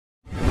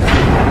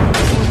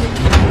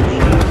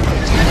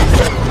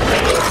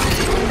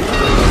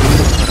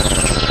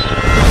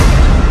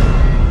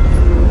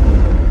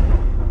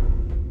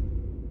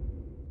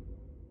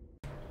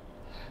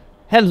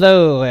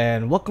Hello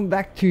and welcome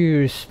back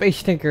to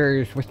Space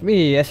Tinkers with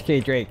me,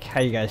 SK Drake.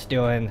 How you guys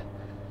doing?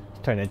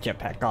 Turn the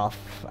jetpack off.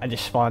 I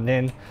just spawned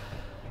in.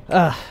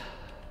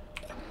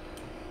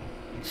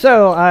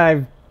 So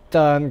I've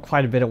done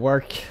quite a bit of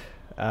work.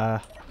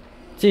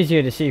 It's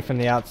easier to see from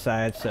the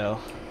outside, so.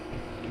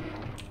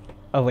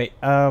 Oh wait,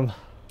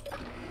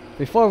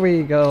 before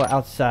we go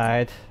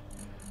outside,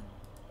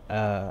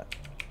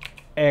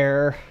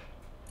 air,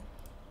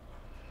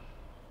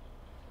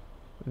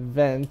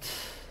 vent.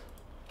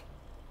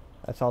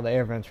 That's all the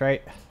air vents,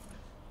 right?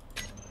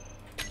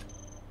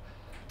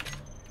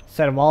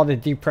 Set them all to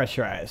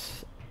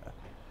depressurize.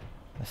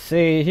 Let's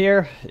see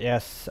here.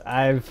 Yes,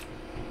 I've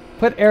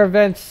put air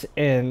vents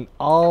in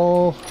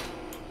all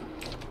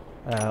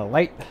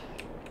light.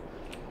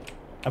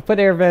 I put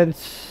air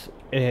vents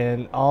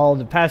in all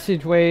the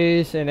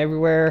passageways and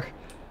everywhere.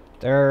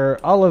 They're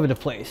all over the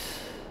place.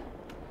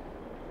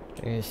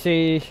 You can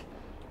see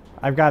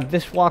I've got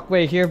this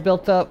walkway here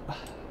built up.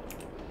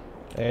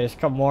 There's a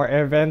couple more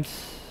air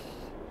vents.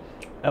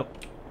 Oh.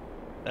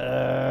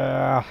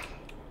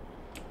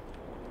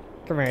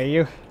 Come here,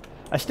 you.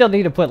 I still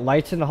need to put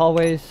lights in the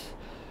hallways,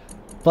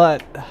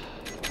 but let's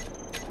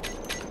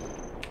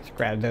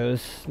grab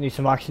those. Need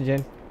some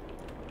oxygen.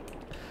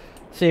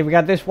 See, we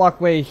got this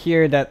walkway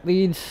here that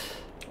leads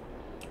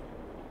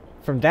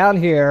from down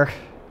here.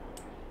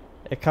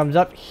 It comes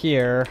up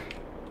here,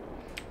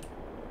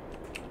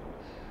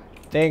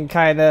 then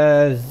kind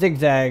of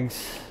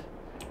zigzags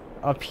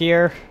up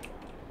here.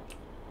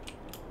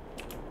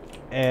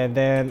 And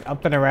then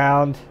up and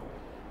around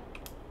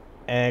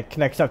and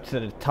connects up to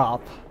the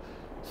top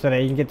so that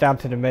you can get down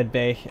to the med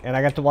bay. And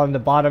I got the one on the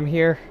bottom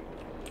here,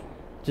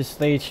 just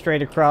laid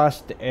straight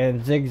across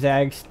and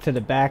zigzags to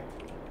the back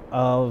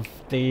of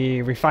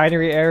the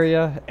refinery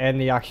area and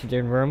the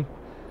oxygen room.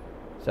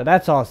 So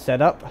that's all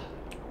set up.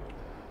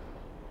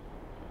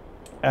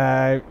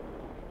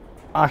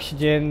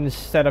 Oxygen is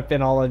set up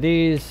in all of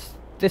these.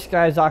 This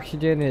guy's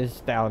oxygen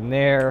is down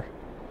there.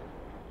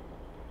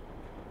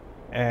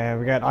 And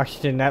we got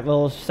oxygen in that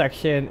little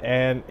section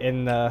and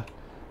in the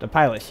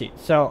pilot seat.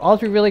 So all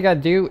we really got to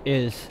do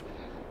is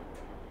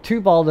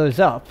tube all those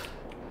up.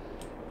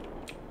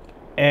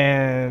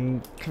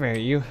 And come here,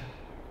 you.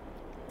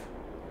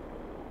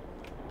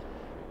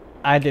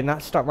 I did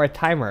not start my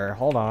timer.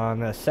 Hold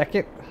on a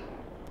second.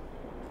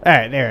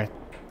 Alright, there.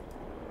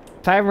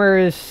 Timer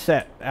is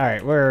set.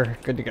 Alright, we're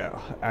good to go.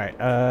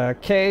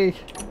 Alright, K.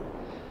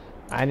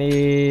 I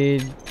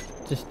need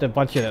just a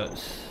bunch of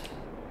those.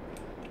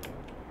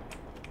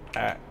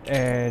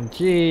 And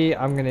G,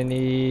 I'm gonna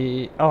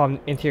need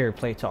interior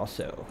plates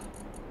also.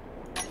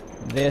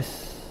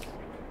 This.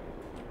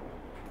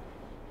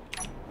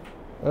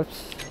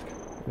 Whoops.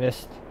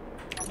 Missed.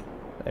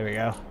 There we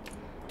go.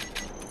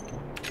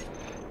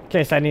 In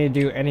case I need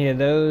to do any of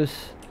those.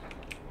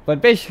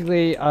 But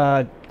basically,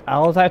 all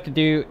I have to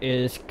do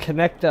is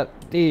connect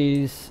up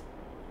these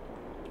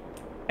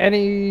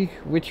any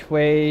which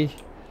way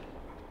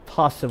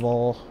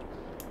possible.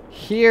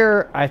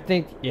 Here, I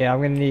think, yeah,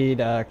 I'm gonna need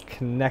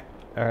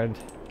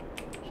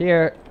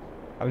here,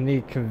 I'm gonna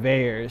need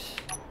conveyors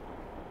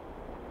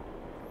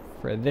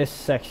for this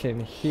section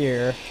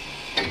here.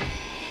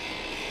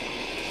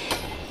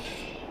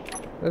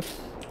 Oops.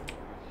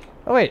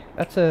 Oh wait,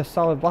 that's a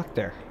solid block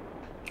there.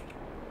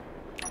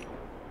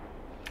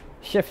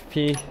 Shift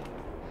P.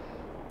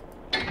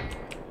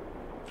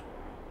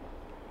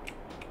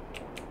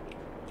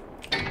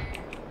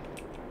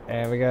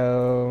 And we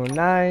go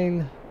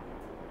 9.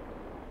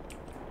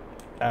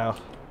 Oh.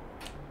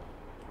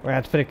 We're gonna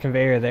have to put a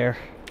conveyor there.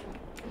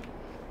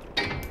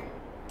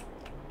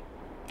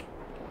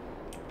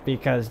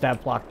 Because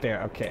that block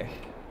there, okay.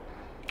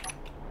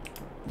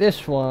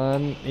 This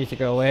one needs to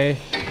go away.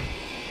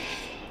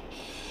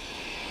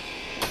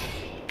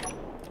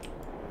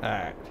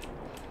 Alright.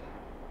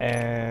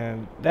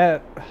 And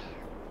that,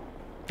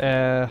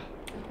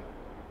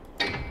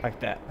 like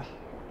that.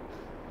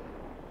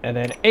 And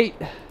then 8.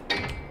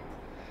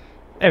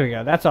 There we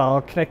go, that's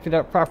all connected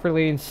up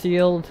properly and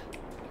sealed.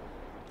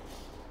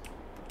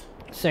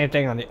 Same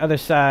thing on the other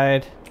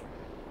side.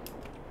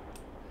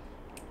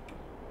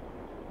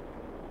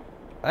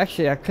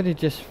 Actually, I could have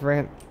just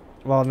ran.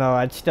 Well, no,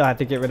 I'd still have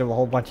to get rid of a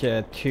whole bunch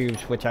of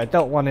tubes, which I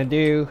don't want to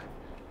do.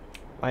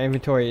 My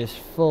inventory is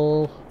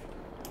full.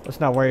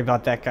 Let's not worry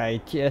about that guy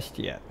just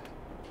yet.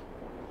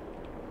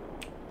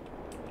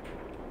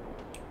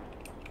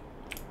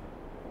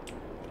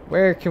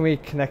 Where can we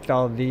connect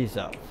all of these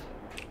up?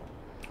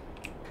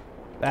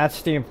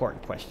 That's the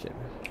important question.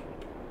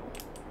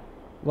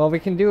 Well, we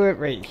can do it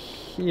right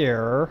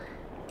here.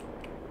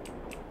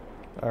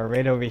 Or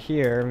right over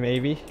here,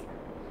 maybe.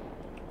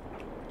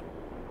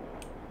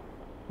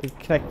 We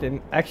connect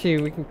in. Actually,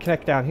 we can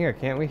connect down here,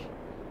 can't we?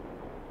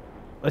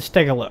 Let's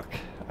take a look.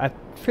 I'm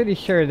pretty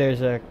sure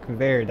there's a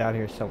conveyor down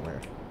here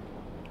somewhere.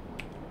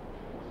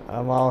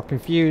 I'm all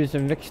confused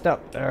and mixed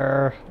up.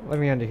 Let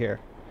me under here.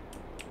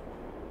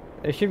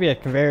 There should be a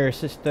conveyor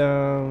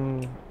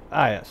system.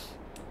 Ah, yes.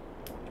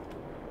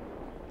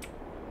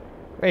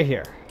 Right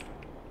here.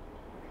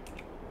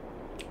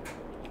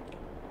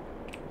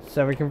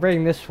 So we can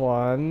bring this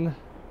one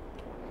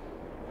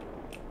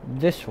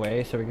this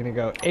way. So we're gonna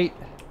go 8.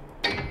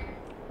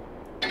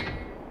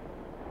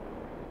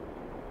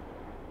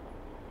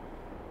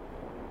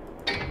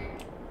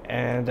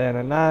 And then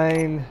a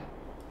 9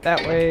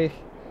 that way.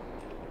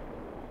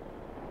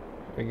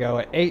 We go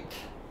at 8.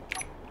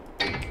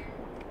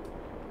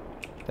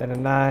 Then a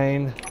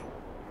 9.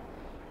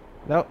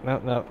 Nope,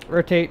 nope, nope.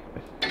 Rotate.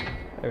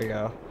 There we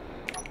go.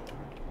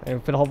 And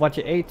we put a whole bunch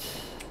of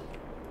 8s.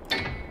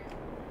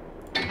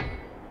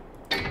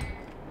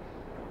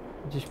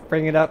 Just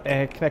bring it up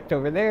and connect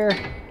over there.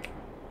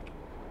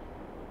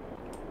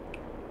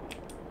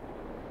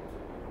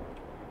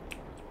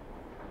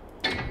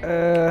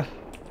 Uh,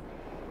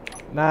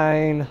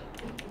 9,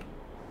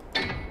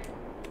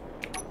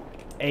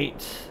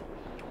 8.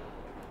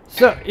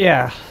 So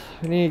yeah,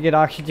 we need to get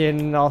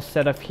oxygen all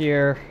set up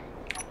here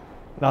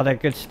and all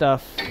that good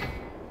stuff.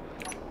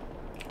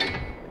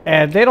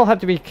 And they don't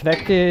have to be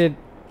connected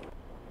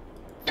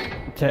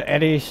to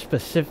any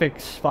specific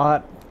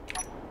spot.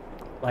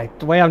 Like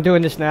the way I'm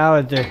doing this now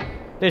is they're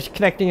just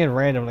connecting in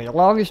randomly. As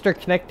long as they're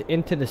connected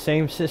into the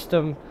same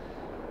system,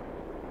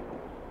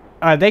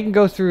 they can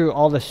go through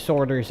all the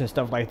sorters and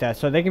stuff like that.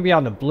 So they can be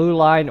on the blue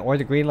line or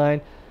the green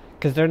line,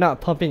 because they're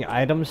not pumping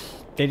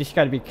items. They just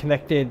got to be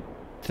connected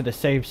to the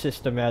same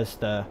system as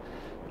the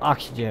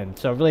oxygen.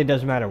 So it really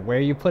doesn't matter where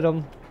you put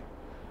them,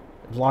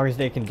 as long as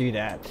they can do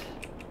that.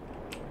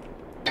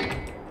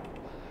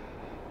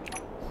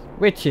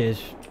 Which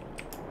is,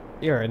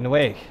 you're in the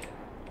way.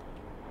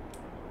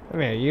 Come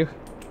here, you.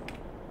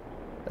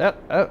 Oh,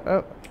 oh,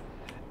 oh.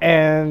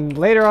 And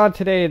later on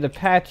today, the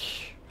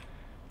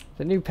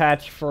new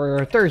patch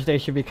for Thursday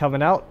should be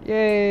coming out.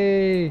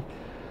 Yay!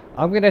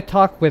 I'm gonna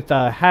talk with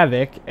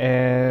Havoc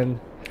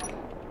and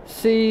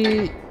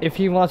see if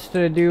he wants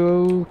to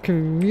do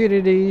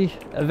community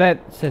event,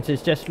 since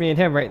it's just me and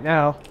him right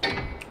now.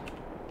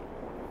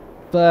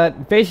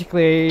 But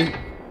basically,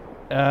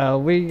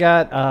 we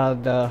got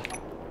the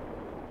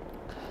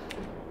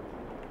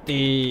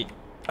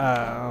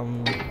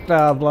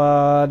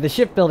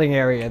shipbuilding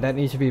area that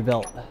needs to be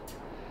built,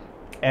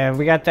 and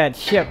we got that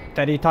ship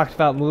that he talked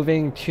about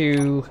moving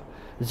to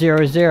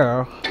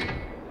 00,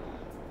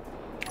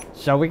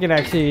 so we can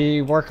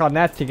actually work on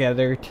that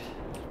together.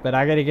 But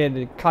I gotta get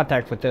in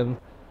contact with him,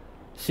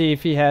 see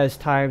if he has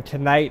time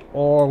tonight,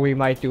 or we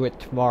might do it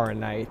tomorrow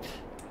night.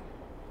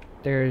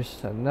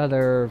 There's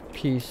another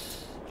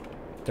piece.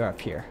 They're up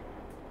here.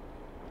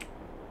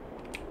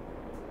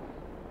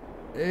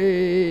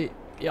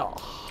 Yeah.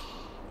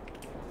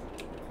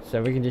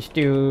 So we can just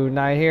do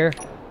 9 here.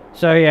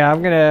 So yeah,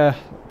 I'm gonna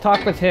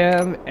talk with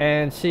him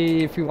and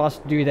see if he wants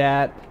to do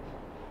that.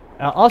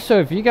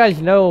 Also, if you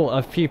guys know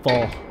of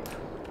people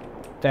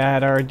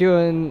that are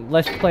doing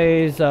Let's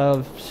Plays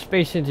of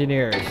Space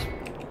Engineers,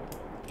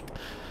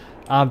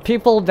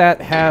 people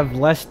that have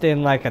less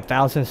than like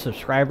 1,000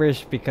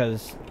 subscribers,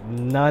 because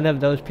none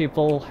of those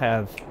people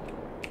have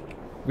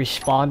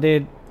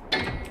responded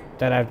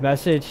that I've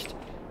messaged.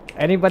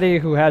 Anybody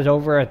who has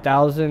over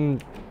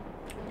 1,000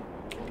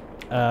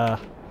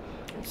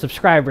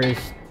 subscribers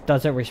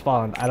doesn't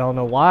respond. I don't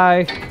know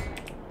why.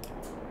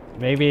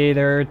 Maybe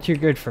they're too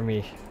good for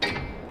me,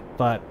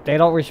 but they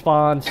don't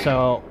respond.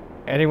 So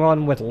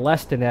anyone with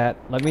less than that,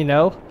 let me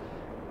know,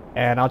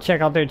 and I'll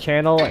check out their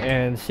channel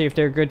and see if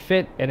they're a good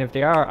fit, and if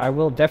they are, I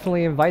will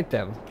definitely invite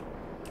them.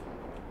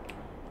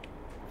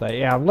 But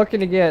yeah, I'm looking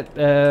to get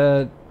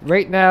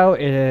right now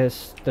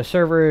is the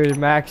server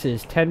max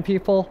is 10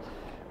 people,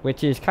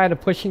 which is kind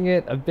of pushing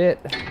it a bit.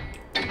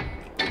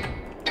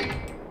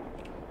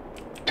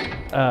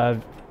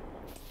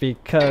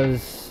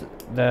 Because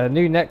the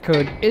new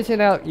netcode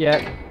isn't out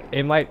yet.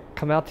 It might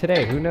come out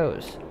today, who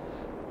knows.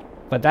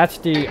 But that's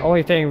the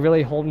only thing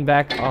really holding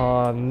back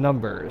on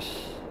numbers.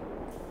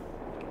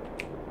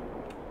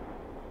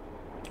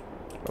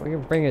 We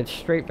can bring it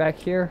straight back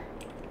here.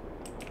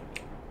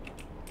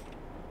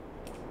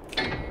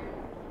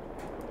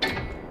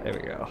 There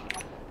we go.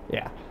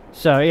 Yeah.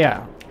 So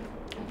yeah.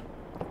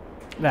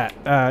 That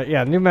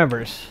yeah, new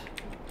members.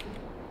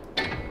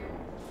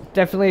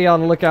 Definitely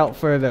on the lookout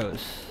for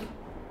those.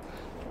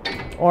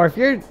 Or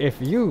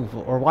if you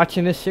are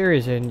watching this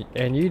series and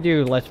you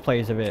do Let's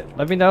Plays of it,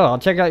 let me know. I'll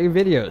check out your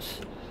videos,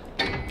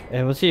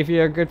 and we'll see if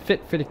you're a good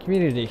fit for the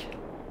community.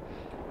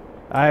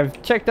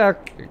 I've checked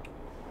out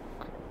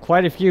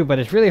quite a few, but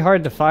it's really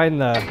hard to find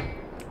the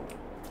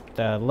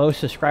low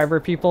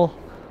subscriber people,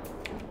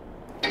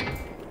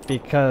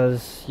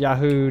 because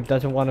Yahoo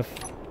doesn't want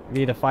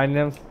me to find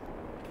them.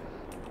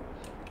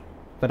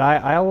 But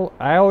I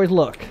always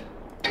look.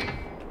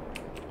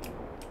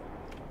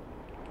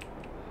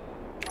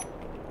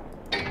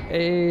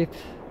 8,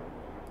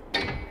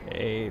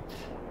 8,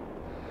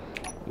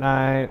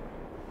 9.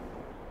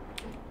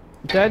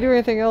 Did I do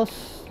anything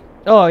else?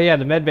 Oh yeah,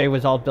 the med bay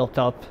was all built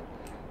up,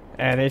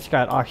 and it's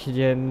got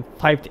oxygen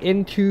piped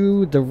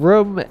into the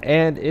room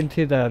and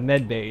into the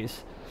med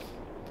bays.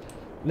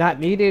 Not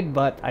needed,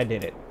 but I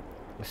did it.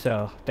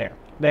 So there.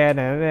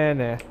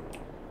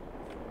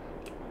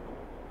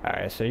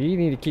 Alright, so you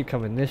need to keep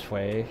coming this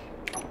way.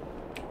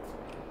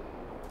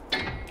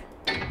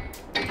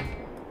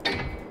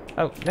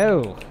 Oh,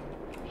 no.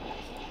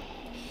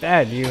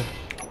 Bad, you.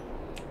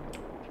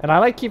 And I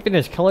like keeping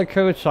this color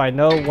code so I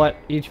know what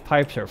each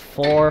pipes are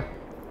for.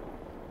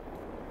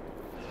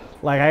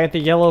 Like, I get the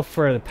yellow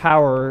for the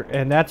power,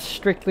 and that's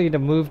strictly to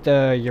move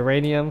the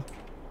uranium.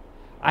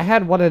 I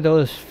had one of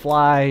those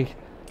fly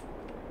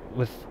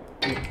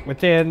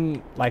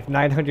within, like,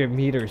 900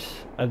 meters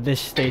of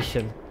this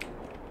station.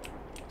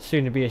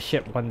 Soon to be a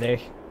ship one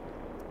day.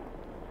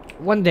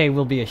 One day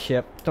we'll be a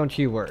ship, don't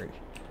you worry.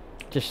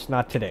 Just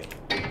not today.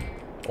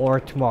 Or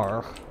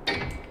tomorrow.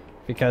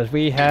 Because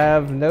we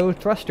have no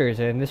thrusters,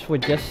 and this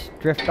would just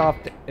drift off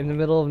in the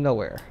middle of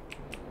nowhere.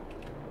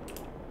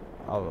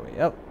 All the way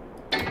up.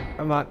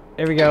 Come on,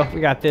 there we go, we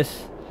got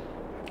this.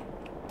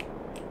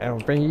 And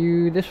we'll bring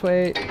you this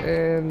way,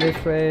 and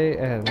this way,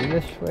 and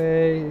this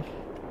way.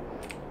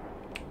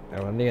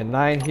 And we'll need a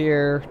 9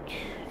 here.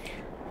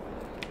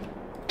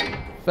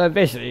 But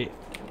basically,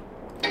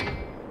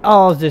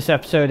 all of this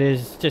episode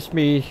is just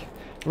me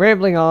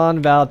rambling on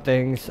about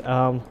things.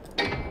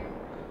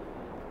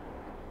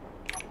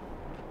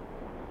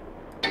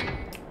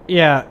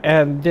 Yeah,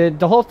 and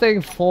the whole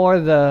thing for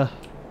the...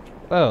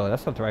 Oh,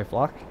 that's not the right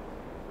block.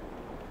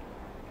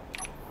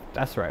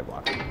 That's the right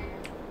block.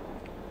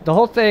 The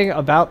whole thing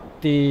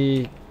about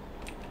the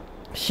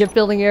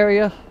shipbuilding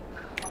area,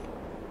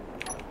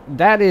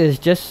 that is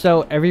just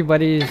so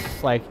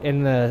everybody's like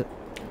in the...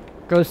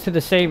 goes to the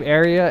same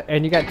area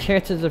and you got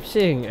chances of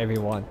seeing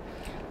everyone.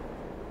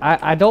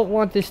 I don't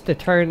want this to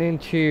turn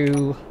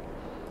into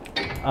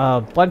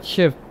a bunch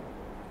of...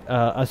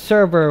 a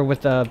server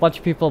with a bunch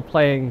of people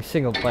playing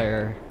single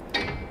player.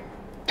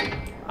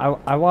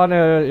 I want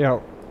to, you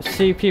know,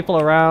 see people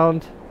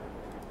around.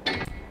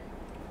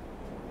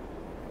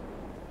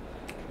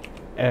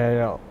 And, you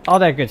know, all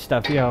that good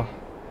stuff, you know.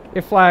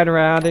 You're flying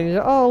around and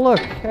you're, oh look,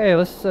 hey,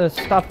 let's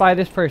stop by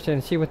this person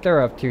and see what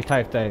they're up to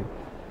type thing.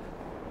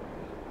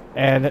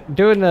 And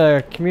doing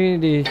the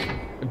community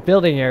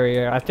building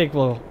area, I think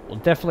will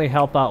definitely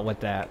help out with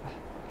that.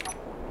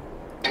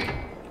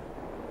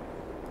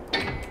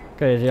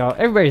 Because, you know,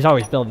 everybody's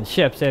always building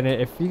ships, and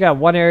if you got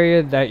one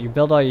area that you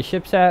build all your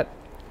ships at,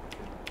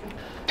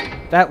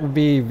 that would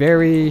be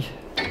very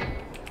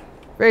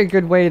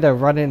good way to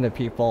run into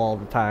people all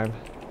the time.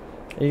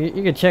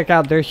 You can check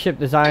out their ship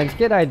designs,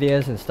 get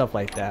ideas and stuff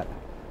like that.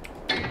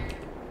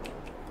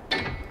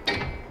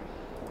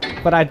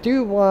 But I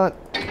do want,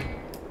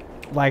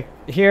 like,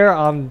 here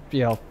I'm,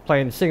 you know,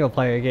 playing a single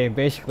player game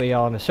basically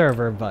on a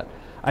server, but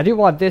I do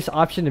want this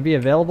option to be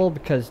available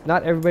because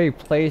not everybody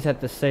plays at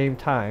the same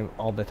time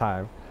all the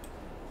time.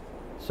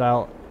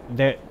 So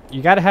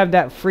you got to have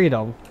that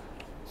freedom.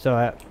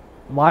 So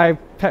my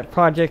pet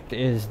project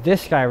is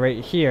this guy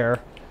right here,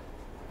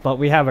 but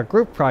we have a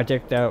group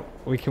project that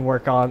we can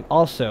work on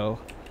also,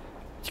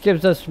 which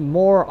gives us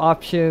more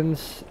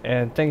options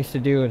and things to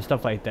do and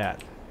stuff like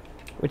that,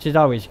 which is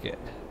always good.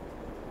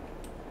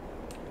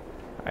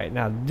 Alright,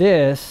 now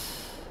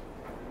this...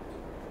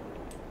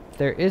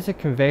 there is a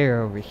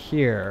conveyor over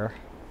here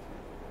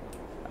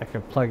I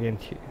can plug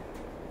into.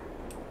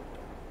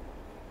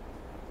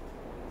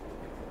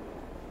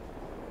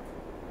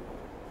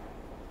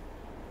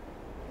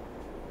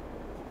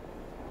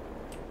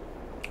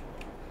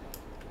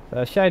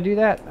 So should I do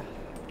that?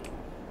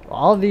 Well,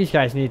 all of these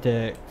guys need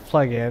to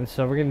plug in,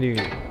 so we're gonna do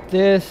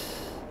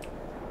this,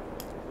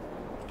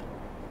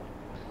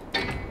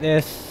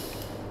 this,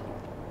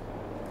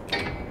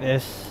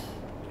 this,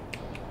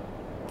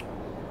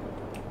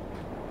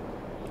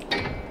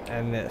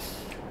 and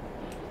this.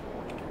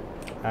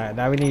 Alright,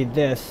 now we need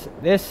this.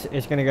 This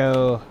is gonna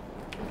go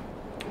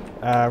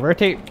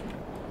rotate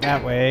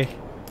that way.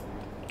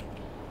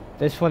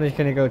 This one is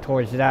gonna go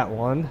towards that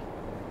one.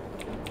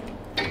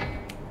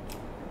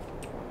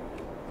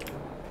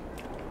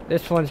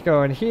 This one's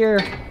going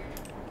here.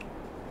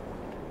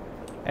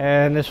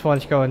 And this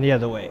one's going the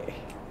other way.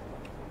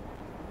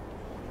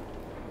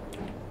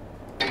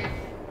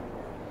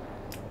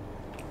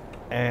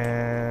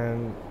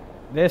 And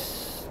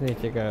this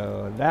needs to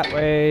go that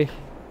way.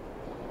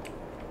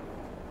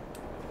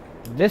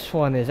 This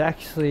one is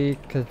actually,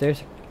 because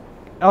there's...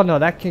 oh no,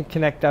 that can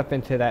connect up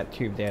into that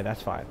tube there.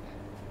 That's fine.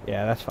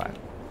 Yeah, that's fine.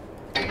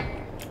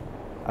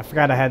 I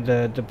forgot I had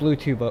the blue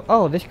tube.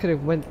 Oh, this could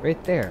have went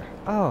right there.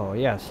 Oh,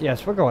 yes,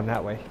 yes, we're going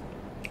that way.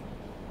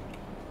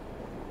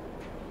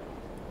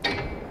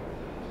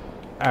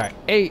 Alright,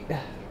 8.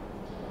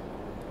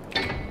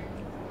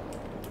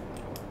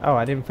 Oh,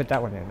 I didn't put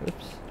that one in.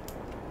 Oops.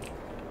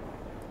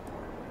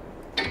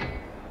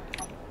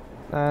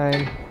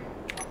 9,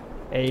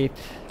 8,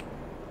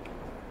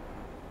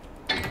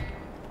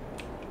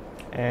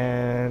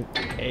 and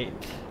 8.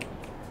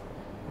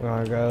 We're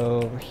gonna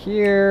go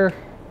here.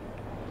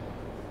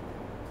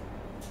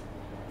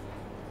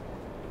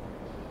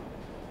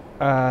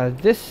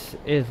 This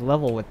is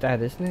level with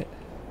that, isn't it?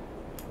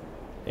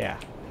 Yeah.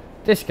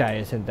 This guy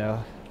isn't,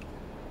 though.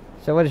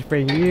 So we'll just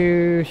bring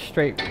you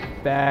straight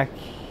back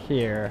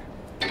here.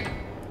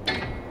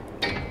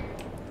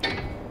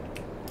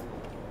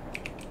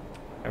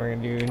 And we're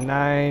gonna do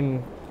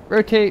 9,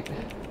 rotate,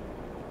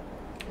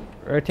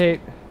 rotate,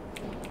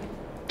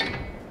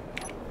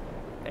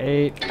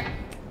 8.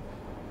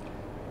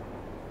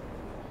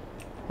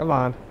 Come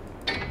on.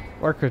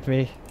 Work with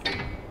me.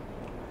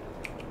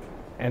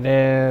 And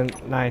then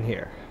 9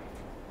 here.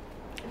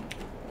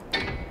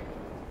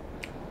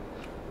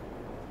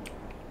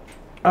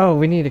 Oh,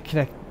 we need to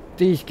connect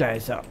these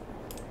guys up.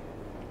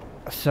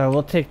 So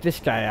we'll take this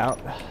guy out.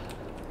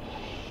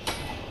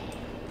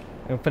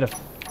 And put a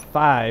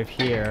 5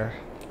 here.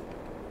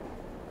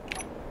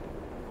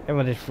 And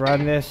we'll just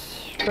run this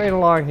straight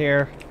along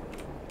here.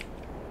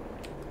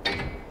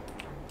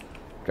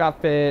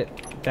 Drop it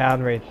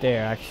down right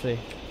there, actually.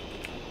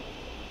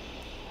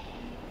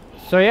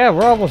 So yeah,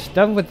 we're almost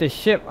done with this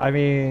ship. I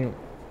mean,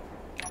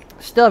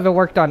 still haven't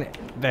worked on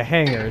the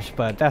hangars,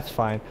 but that's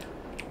fine.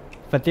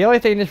 But the only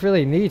thing this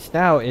really needs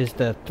now is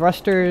the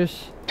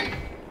thrusters.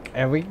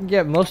 And we can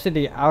get most of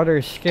the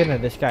outer skin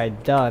of this guy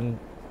done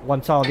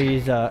once all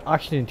these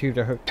oxygen tubes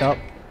are hooked up.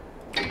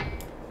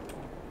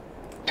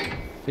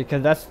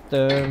 Because that's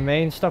the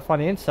main stuff on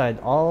the inside,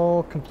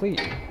 all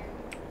complete.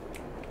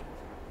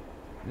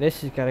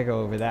 This has got to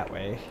go over that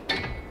way.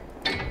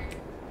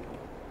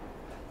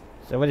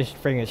 So we'll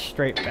just bring it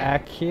straight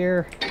back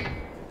here.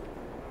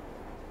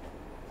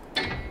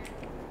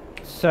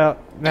 So,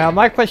 now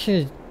my question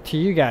is to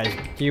you guys.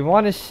 Do you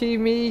want to see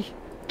me?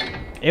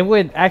 It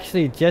would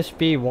actually just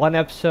be one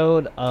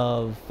episode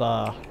of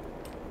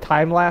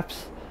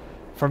time-lapse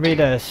for me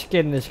to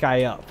skin this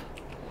guy up.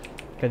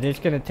 Because it's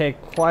going to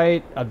take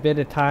quite a bit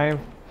of time.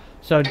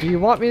 So do you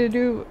want me to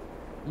do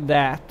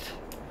that?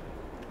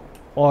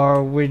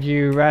 Or would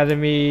you rather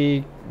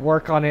me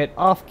work on it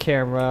off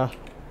camera?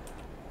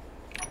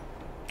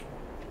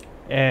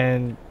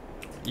 And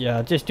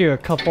yeah, just do a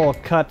couple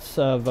of cuts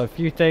of a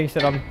few things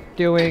that I'm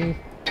doing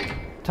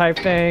type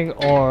thing.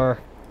 Or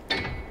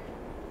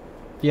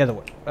the other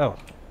way. Oh,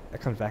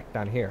 that comes back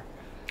down here.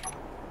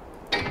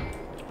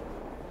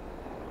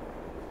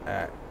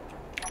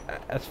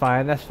 That's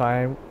fine, that's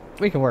fine.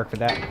 We can work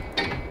with that.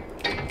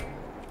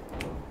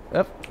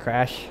 Oop,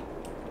 crash.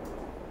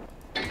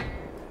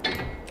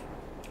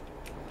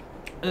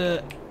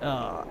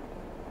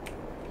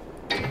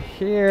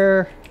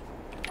 Here.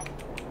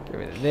 Get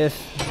rid of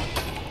this.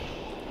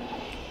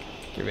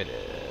 Get rid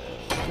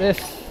of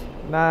this.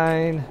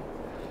 9.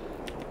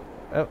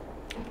 Oh.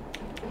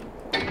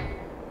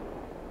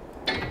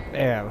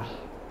 Damn.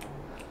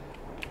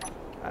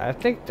 I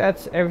think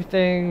that's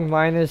everything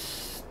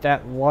minus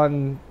that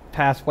one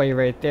pathway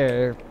right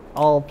there.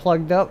 All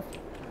plugged up.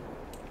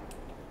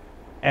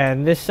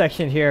 And this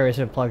section here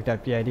isn't plugged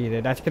up yet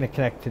either. That's going to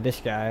connect to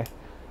this guy.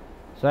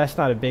 So that's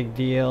not a big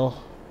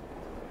deal.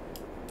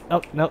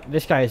 Oh, no,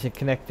 this guy isn't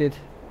connected.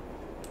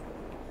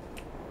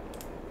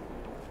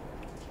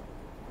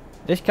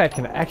 This guy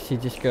can actually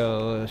just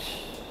go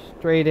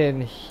straight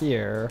in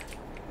here.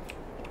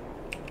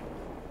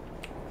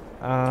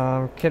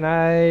 Can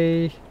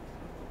I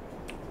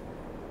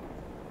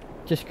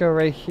just go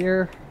right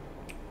here?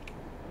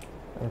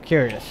 I'm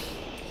curious.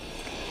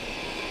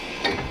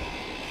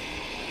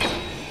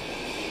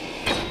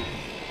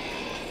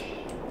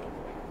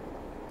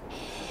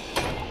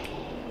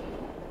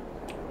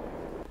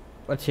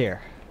 What's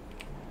here?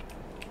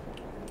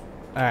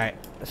 Alright,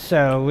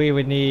 so we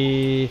would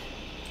need...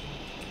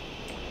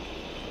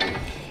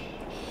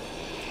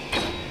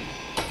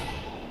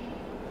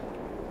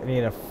 I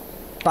need a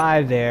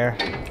 5 there.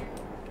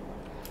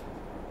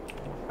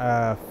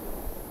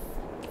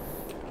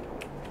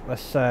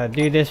 Let's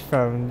do this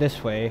from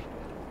this way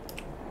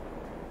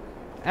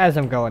as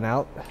I'm going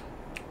out.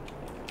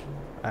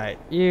 Alright,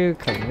 you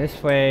come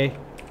this way.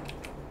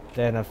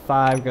 Then a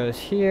 5 goes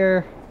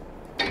here.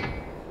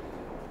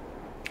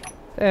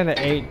 And an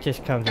 8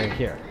 just comes right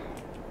here.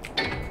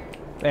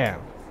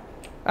 Bam.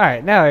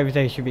 Alright, now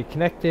everything should be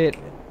connected.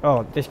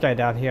 Oh, this guy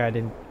down here I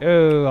didn't...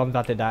 Oh, I'm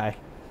about to die.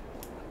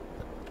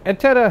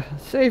 Antenna,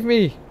 save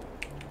me!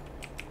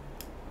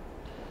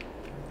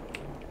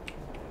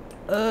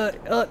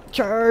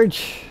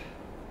 Charge!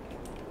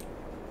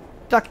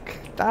 Duck,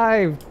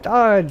 dive,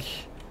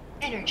 dodge!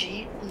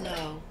 Energy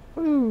low.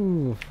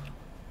 Ooh.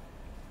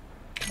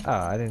 Oh,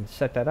 I didn't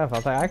set that up. I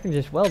was like, I can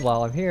just weld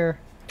while I'm here.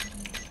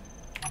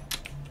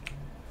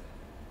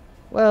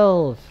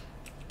 Weld!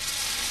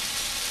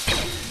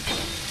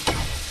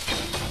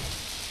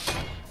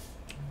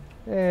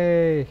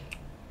 Hey!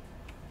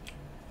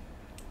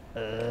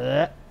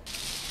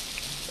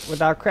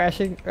 Without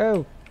crashing.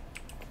 Oh!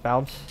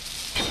 Bounce.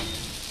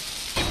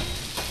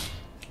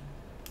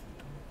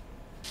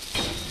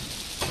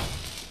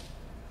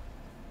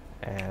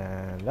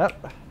 And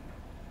up.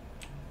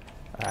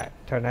 Alright,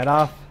 turn that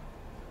off.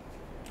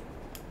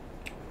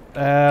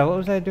 What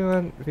was I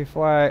doing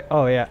before I...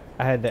 Oh yeah,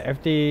 I had to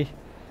empty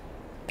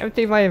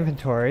my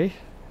inventory.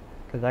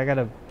 Because I got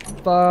a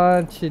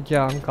bunch of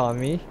junk on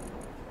me.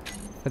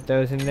 Put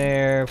those in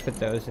there, put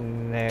those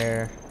in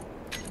there.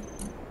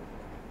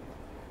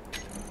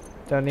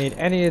 Don't need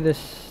any of this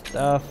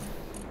stuff.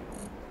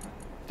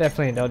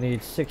 Definitely don't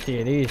need 60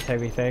 of these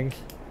heavy things.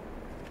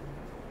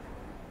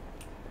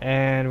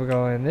 And we're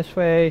going this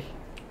way.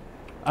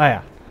 Oh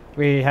yeah,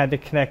 we had to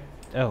connect,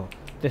 oh,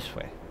 this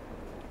way.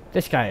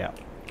 This guy up.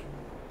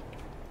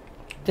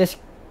 this.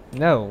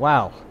 No,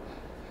 wow.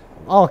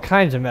 All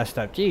kinds of messed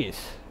up. Jeez.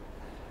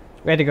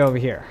 We had to go over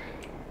here.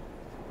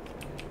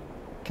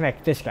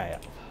 Connect this guy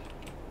up.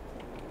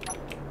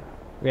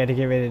 We had to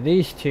get rid of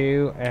these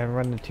two and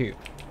run the tube.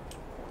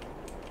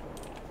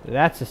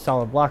 That's a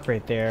solid block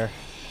right there.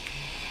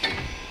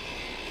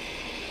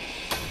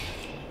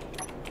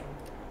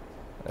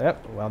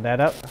 Yep, weld that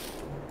up.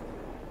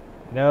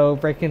 No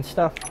breaking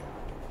stuff.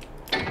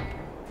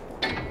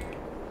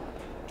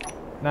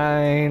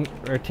 9,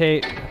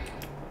 rotate.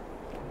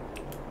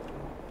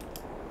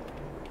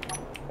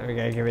 And we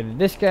gotta get rid of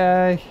this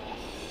guy.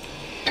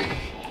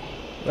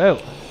 Whoa.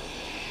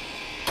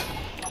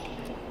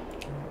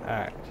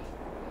 Alright.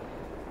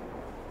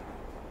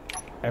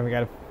 And we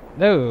gotta...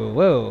 No,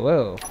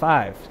 whoa,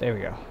 5. There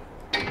we go.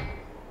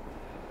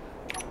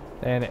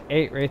 And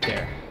 8 right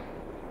there.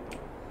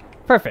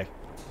 Perfect.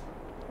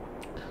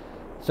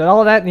 So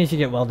all that needs to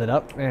get welded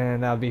up,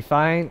 and that'll be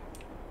fine.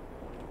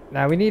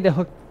 Now we need to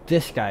hook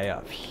this guy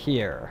up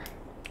here.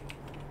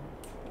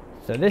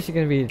 So this is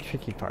going to be the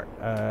tricky part.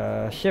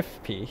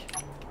 Shift P.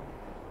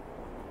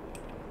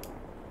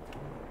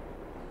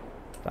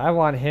 So I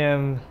want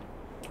him...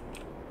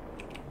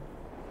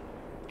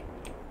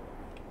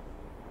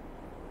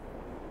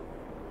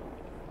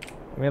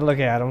 Let me look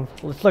at him.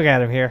 Let's look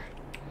at him here.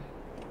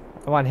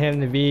 I want him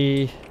to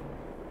be...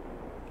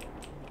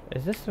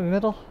 Is this the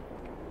middle?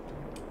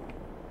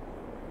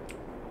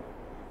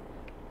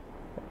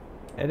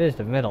 It is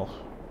the middle.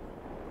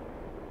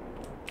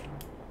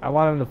 I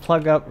want him to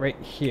plug up right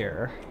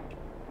here.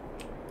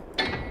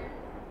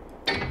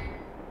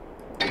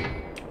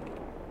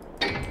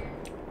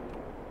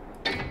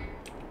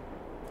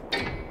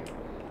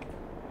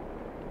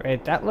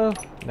 Right, that low?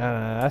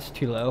 No, that's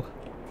too low.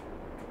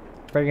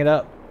 Bring it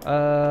up.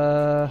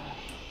 2.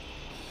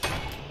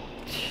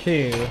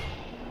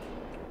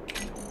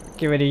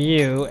 Get rid of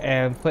you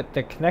and put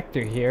the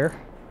connector here.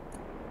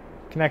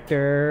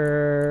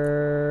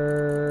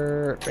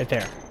 Connector right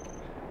there.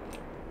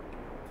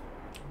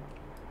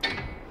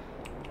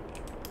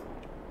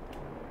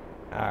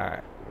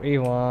 Alright, we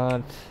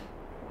want...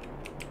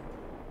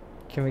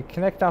 Can we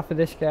connect off of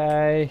this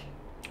guy?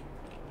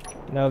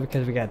 No,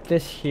 because we got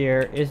this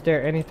here. Is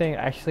there anything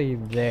actually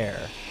there?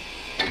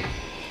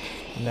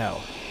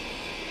 No.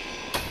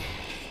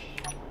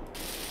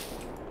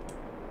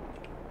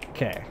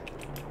 Okay.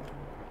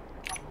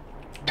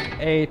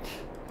 8,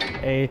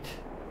 8,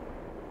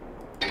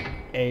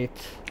 8,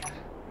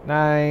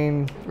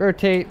 9,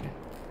 rotate.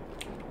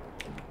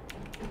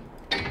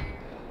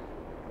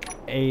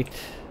 8.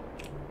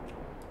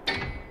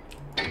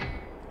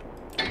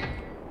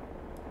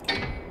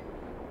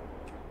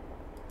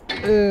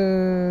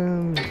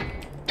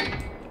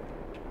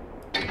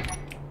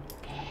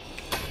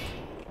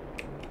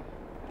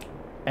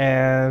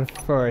 And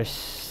for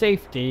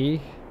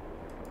safety,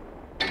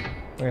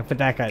 we're gonna put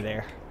that guy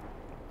there.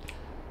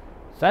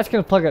 So that's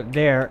gonna plug up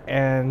there,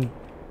 and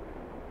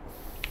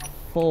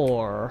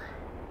 4.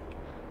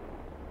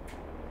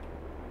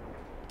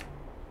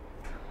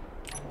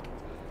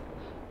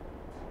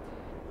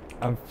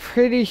 I'm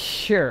pretty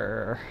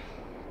sure.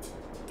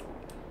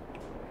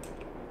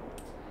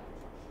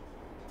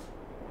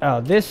 Oh,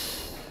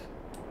 this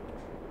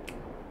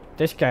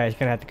guy is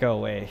gonna have to go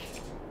away.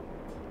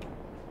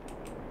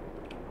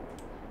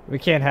 We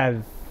can't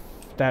have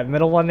that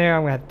middle one there.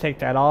 I'm gonna have to take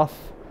that off.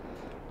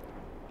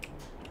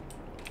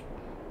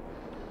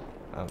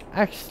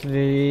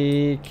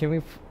 Actually, can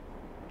we...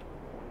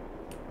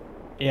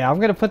 Yeah, I'm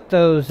gonna put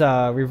those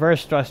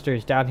reverse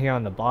thrusters down here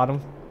on the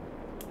bottom.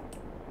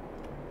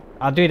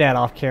 I'll do that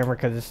off camera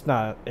because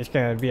it's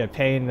gonna be a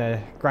pain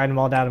to grind them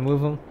all down and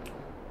move them.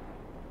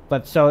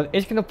 But so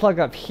it's gonna plug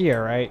up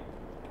here, right?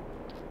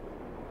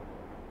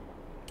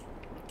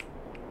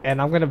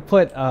 And I'm gonna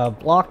put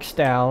blocks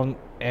down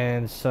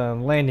and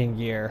some landing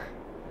gear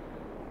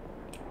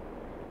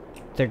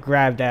to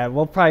grab that.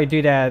 We'll probably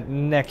do that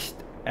next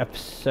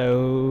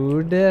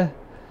episode.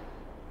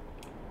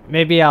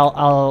 Maybe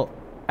I'll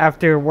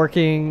after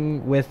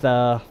working with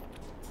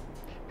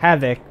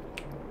Havoc,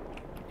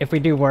 if we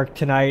do work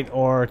tonight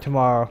or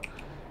tomorrow,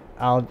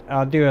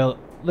 I'll do a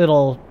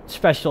little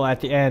special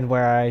at the end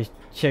where I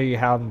show you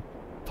how I'm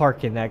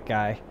parking that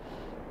guy,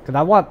 because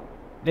I want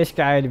this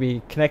guy to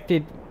be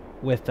connected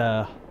with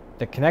the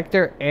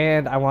connector,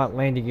 and I want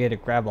landing gear to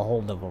grab a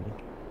hold of him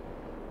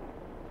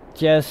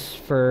just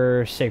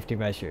for safety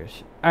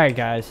measures. Alright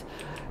guys,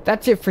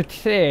 that's it for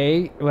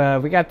today.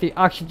 We got the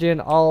oxygen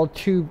all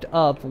tubed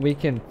up. We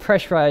can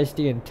pressurize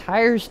the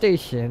entire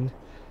station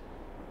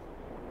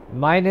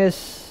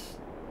minus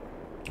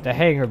the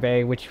hangar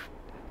bay, which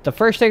the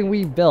first thing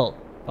we built,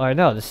 or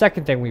no, the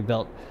second thing we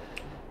built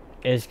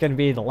is going to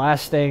be the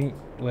last thing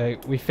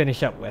we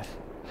finish up with.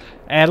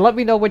 And let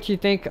me know what you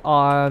think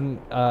on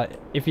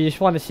if you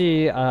just want to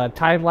see a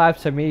time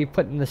lapse of me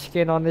putting the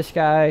skin on this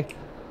guy,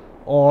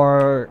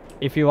 or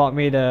if you want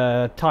me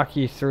to talk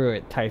you through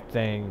it type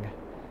thing.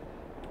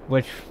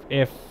 Which,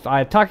 if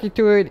I talk you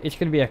through it, it's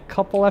going to be a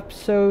couple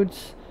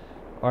episodes.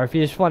 Or if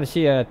you just want to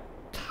see a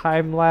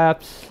time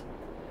lapse,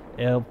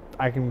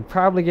 I can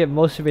probably get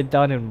most of it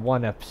done in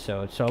one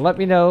episode. So let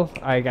me know.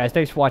 Alright guys,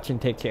 thanks for watching.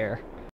 Take care.